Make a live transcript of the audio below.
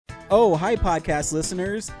Oh, hi, podcast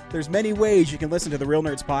listeners. There's many ways you can listen to the Real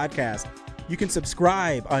Nerds podcast. You can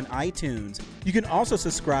subscribe on iTunes. You can also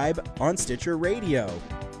subscribe on Stitcher Radio.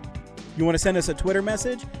 You want to send us a Twitter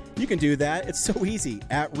message? You can do that. It's so easy,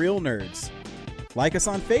 at Real Nerds. Like us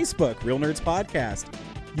on Facebook, Real Nerds Podcast.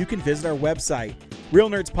 You can visit our website,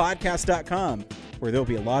 realnerdspodcast.com, where there'll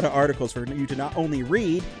be a lot of articles for you to not only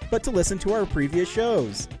read, but to listen to our previous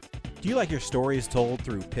shows. Do you like your stories told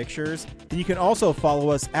through pictures? Then you can also follow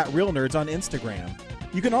us at Real Nerds on Instagram.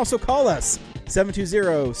 You can also call us,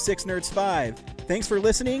 720-6nerds5. Thanks for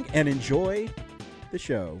listening and enjoy the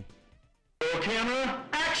show. Camera,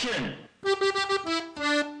 action!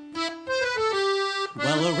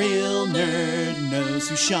 Well, a real nerd knows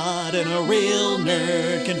who shot, and a real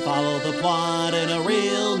nerd can follow the plot, and a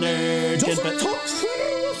real nerd can... talk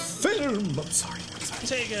film! I'm sorry.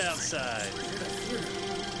 Take it outside.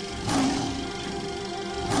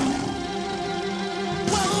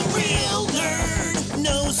 Well, a real nerd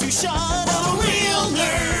knows who shot, and a real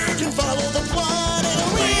nerd can follow the plot, and a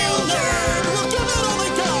real nerd will give it all they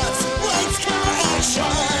got. Lights, camera,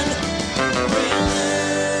 action! Real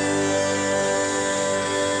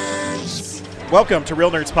nerds. Welcome to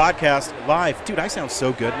Real Nerds Podcast live. Dude, I sound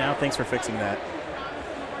so good now. Thanks for fixing that.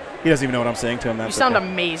 He doesn't even know what I'm saying to him. You sound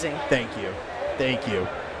amazing. Thank you.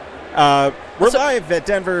 We're live at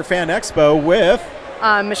Denver FanExpo with...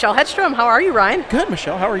 Michelle Hedstrom. How are you, Ryan? Good,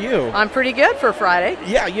 Michelle. How are you? I'm pretty good for Friday.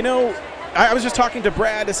 Yeah, you know, I was just talking to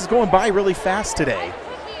Brad. This is going by really fast today.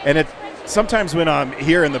 And sometimes when I'm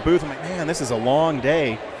here in the booth, I'm like, man, this is a long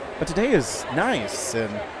day. But today is nice, and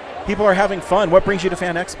people are having fun. What brings you to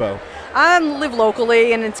FanExpo? I live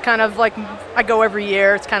locally, and it's kind of like I go every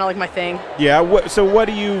year. It's kind of like my thing. Yeah, so what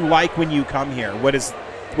do you like when you come here? What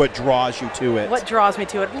draws you to it? What draws me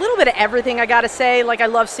to it? A little bit of everything, I gotta say. Like, I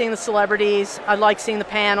love seeing the celebrities. I like seeing the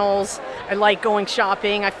panels. I like going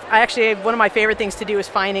shopping. I actually, one of my favorite things to do is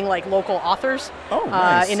finding, like, local authors. Oh,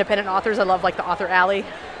 nice. Independent authors. I love, like, the author alley.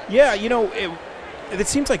 Yeah, you know, it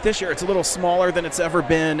seems like this year it's a little smaller than it's ever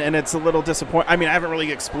been, and it's a little disappointing. I mean, I haven't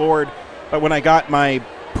really explored, but when I got my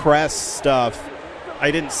press stuff,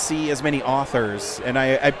 I didn't see as many authors, and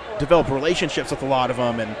I developed relationships with a lot of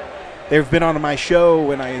them, and they've been on my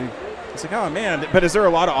show, and I was like, oh, man. But is there a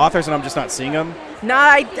lot of authors and I'm just not seeing them? No,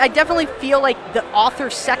 I definitely feel like the author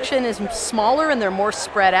section is smaller and they're more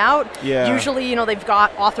spread out. Yeah. Usually, you know, they've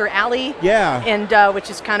got Author Alley. Yeah. And which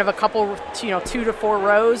is kind of a couple, 2 to 4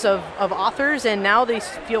 rows of authors, and now they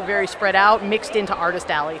feel very spread out, mixed into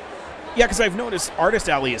Artist Alley. Yeah, because I've noticed Artist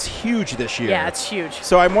Alley is huge this year. Yeah, it's huge.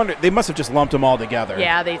 So I'm wondering, they must have just lumped them all together.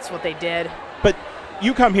 Yeah, that's what they did. But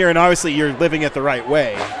you come here, and obviously you're living it the right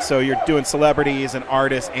way. So you're doing celebrities and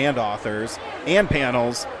artists and authors and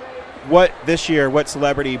panels. What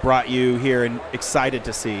celebrity brought you here and excited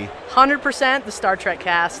to see? 100% the Star Trek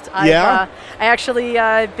cast. Yeah? I actually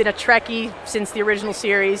been a Trekkie since the original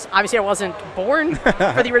series. Obviously, I wasn't born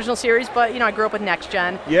for the original series, but, you know, I grew up with Next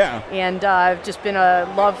Gen. Yeah. And I've just been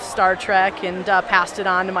love Star Trek and passed it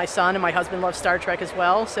on to my son, and my husband loves Star Trek as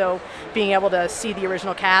well. So being able to see the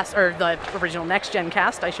original cast, or the original Next Gen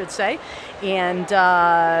cast, I should say, and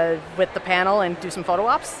with the panel and do some photo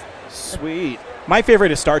ops. Sweet. My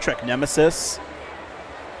favorite is Star Trek Nemesis.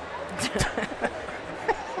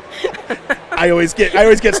 I always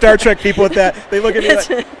get Star Trek people with that. They look at me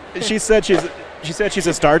like, she said she's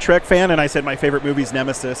a Star Trek fan, and I said my favorite movie's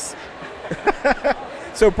Nemesis.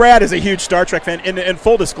 So Brad is a huge Star Trek fan. In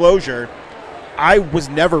full disclosure, I was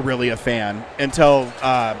never really a fan until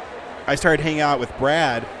I started hanging out with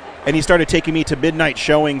Brad, and he started taking me to midnight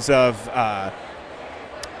showings of.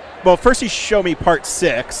 Well, first he showed me part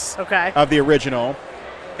 6 of the original,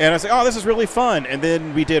 and I was like, oh, this is really fun. And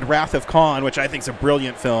then we did Wrath of Khan, which I think is a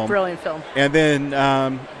brilliant film. Brilliant film. And then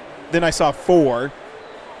I saw 4,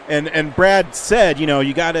 and Brad said, you know,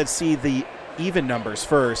 you got to see the even numbers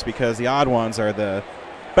first because the odd ones are the...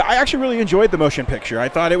 But I actually really enjoyed the motion picture. I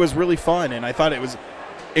thought it was really fun, and I thought it was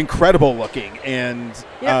incredible looking. And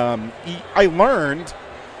I learned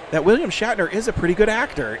that William Shatner is a pretty good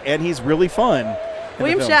actor, and he's really fun.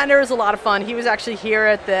 William Shatner is a lot of fun. He was actually here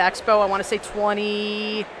at the expo, I want to say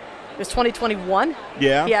 2021.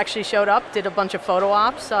 Yeah. He actually showed up, did a bunch of photo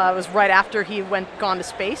ops. It was right after he gone to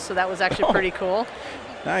space, so that was actually pretty cool.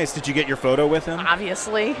 Nice. Did you get your photo with him?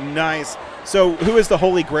 Obviously. Nice. So who is the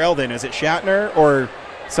Holy Grail then? Is it Shatner or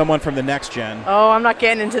someone from the Next Gen? Oh, I'm not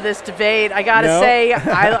getting into this debate. I got to say,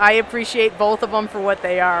 I appreciate both of them for what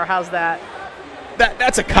they are. How's that?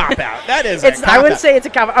 That's a cop-out. That is a cop-out. I wouldn't say it's a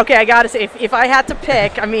cop-out. Okay, I got to say, if I had to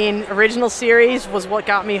pick, I mean, original series was what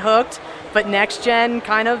got me hooked, but Next Gen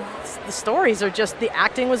kind of, the stories are just, the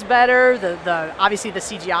acting was better, the obviously the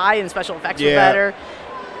CGI and special effects were better.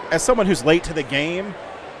 as someone who's late to the game,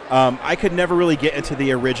 I could never really get into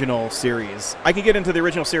the original series. I could get into the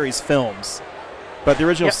original series films, but the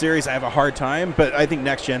original series I have a hard time. But I think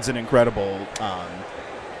Next Gen's an incredible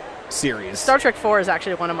series. Star Trek 4 is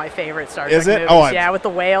actually one of my favorite Star Trek movies. Oh, yeah, with the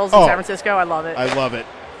whales in San Francisco. I love it. I love it.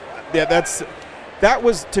 Yeah, that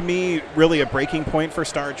was, to me, really a breaking point for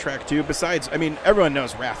Star Trek, too. Besides, I mean, everyone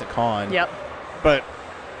knows Wrath of Khan. Yep. But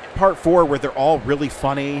Part 4, where they're all really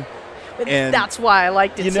funny. And that's why I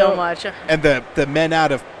liked it so much. And the Men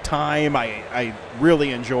Out of Time, I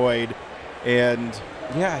really enjoyed. And,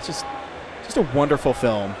 yeah, it's just a wonderful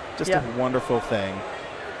film. Just a wonderful thing.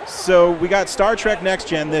 So we got Star Trek Next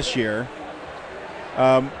Gen this year.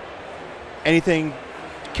 Anything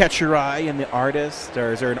catch your eye in the artist,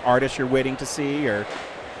 or is there an artist you're waiting to see? Or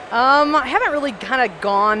I haven't really kind of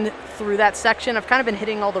gone through that section. I've kind of been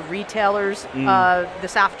hitting all the retailers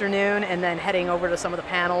this afternoon, and then heading over to some of the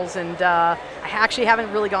panels. And I actually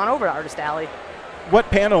haven't really gone over to Artist Alley. What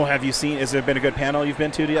panel have you seen? Has there been a good panel you've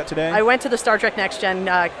been to yet today? I went to the Star Trek Next Gen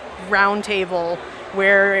round table,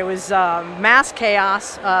 where it was mass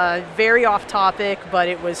chaos, very off topic, but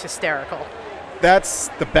it was hysterical. That's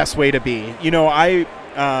the best way to be. You know, I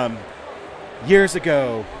years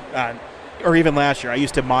ago, or even last year, I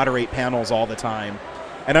used to moderate panels all the time.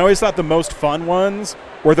 And I always thought the most fun ones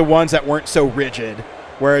were the ones that weren't so rigid,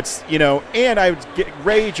 where it's, you know, and I would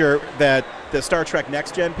rage that the Star Trek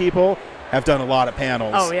Next Gen people have done a lot of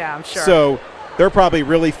panels. Oh, yeah, I'm sure. So they're probably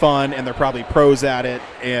really fun, and they're probably pros at it,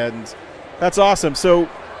 and that's awesome. So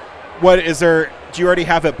what is there, do you already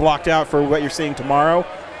have it blocked out for what you're seeing tomorrow?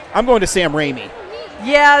 I'm going to Sam Raimi.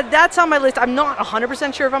 Yeah, that's on my list. I'm not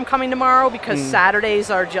 100% sure if I'm coming tomorrow, because Saturdays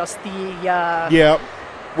are just the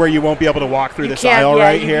where you won't be able to walk through this aisle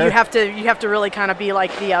here. You have to really kind of be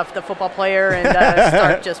like the football player and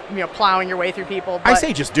start just plowing your way through people. But I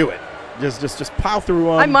say just do it. Just plow through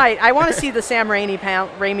them. I might. I want to see the Sam Raimi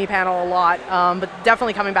panel a lot, but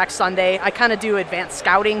definitely coming back Sunday. I kind of do advanced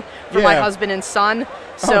scouting for my husband and son.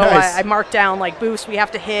 So nice. I mark down like booths we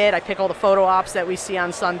have to hit. I pick all the photo ops that we see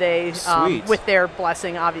on Sunday with their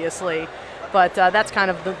blessing, obviously. But that's kind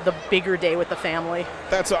of the bigger day with the family.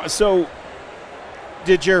 That's so.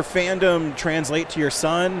 Did your fandom translate to your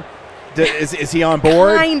son? Is he on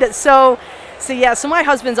board? Kind of. So my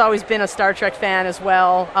husband's always been a Star Trek fan as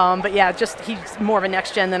well. But yeah, just he's more of a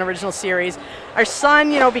Next Gen than original series. Our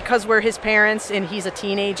son, because we're his parents and he's a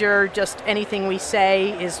teenager, just anything we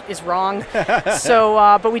say is wrong.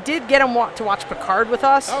 But we did get him to watch Picard with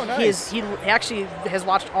us. Oh, nice. He actually has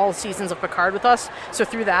watched all seasons of Picard with us. So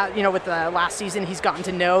through that, with the last season, he's gotten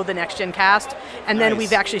to know the Next Gen cast. And then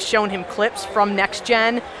we've actually shown him clips from Next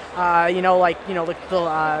Gen, the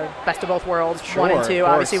Best of Both Worlds, 1 and 2,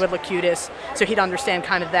 obviously with Locutus. So he'd understand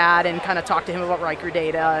kind of that and kind of talk to him about Riker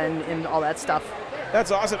data and all that stuff. That's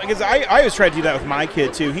awesome, because I always try to do that with my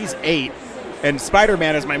kid, too. He's 8, and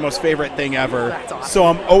Spider-Man is my most favorite thing ever. That's awesome. So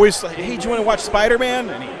I'm always like, hey, do you want to watch Spider-Man?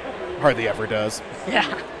 And he hardly ever does.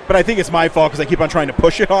 Yeah. But I think it's my fault because I keep on trying to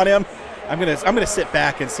push it on him. I'm gonna sit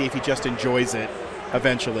back and see if he just enjoys it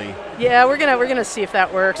eventually. Yeah, we're gonna see if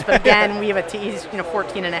that works. But again, we have he's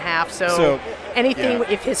 14 and a half, so anything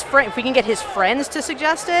if we can get his friends to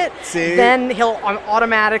suggest it, then he'll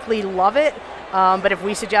automatically love it. But if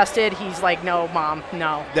we suggest it, he's like, no, Mom,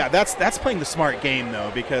 no. Yeah, that's playing the smart game, though,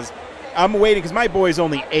 because I'm waiting, because my boy's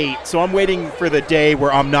only 8, so I'm waiting for the day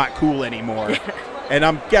where I'm not cool anymore. And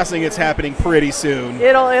I'm guessing it's happening pretty soon.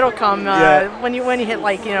 It'll come when you hit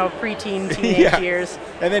preteen, teenage years.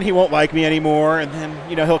 And then he won't like me anymore, and then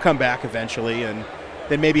he'll come back eventually, and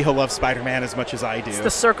then maybe he'll love Spider-Man as much as I do. It's the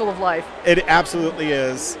circle of life. It absolutely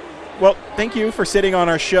is. Well, thank you for sitting on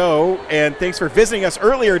our show, and thanks for visiting us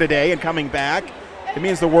earlier today and coming back. It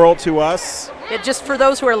means the world to us. Just for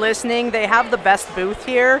those who are listening, they have the best booth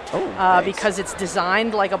here because it's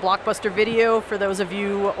designed like a Blockbuster Video for those of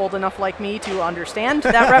you old enough like me to understand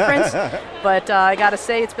that reference. But I got to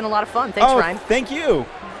say, it's been a lot of fun. Thanks, Ryan. Thank you.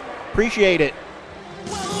 Appreciate it.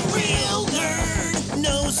 Well, a real nerd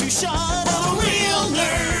knows who shot. A real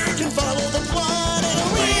nerd can follow the plot. And a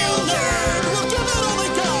real nerd will give it all they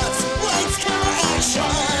got. Lights, camera,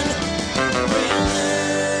 action. Real nerds.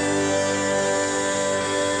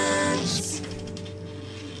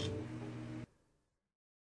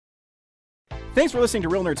 Thanks for listening to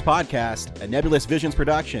Real Nerds Podcast, a Nebulous Visions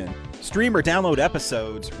production. Stream or download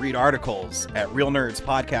episodes, read articles at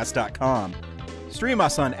realnerdspodcast.com. Stream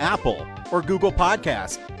us on Apple or Google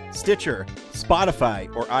Podcast, Stitcher, Spotify,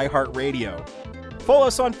 or iHeartRadio. Follow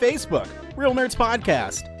us on Facebook, Real Nerds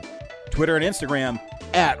Podcast. Twitter and Instagram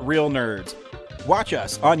at Real Nerds. Watch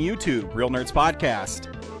us on YouTube, Real Nerds Podcast.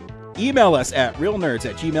 Email us at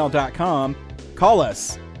realnerds@gmail.com. Call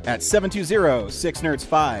us at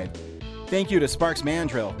 720-6nerds5. Thank you to Sparks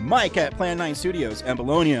Mandrill, Mike at Plan 9 Studios, and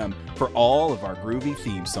Bolognium for all of our groovy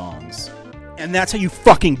theme songs. And that's how you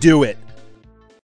fucking do it.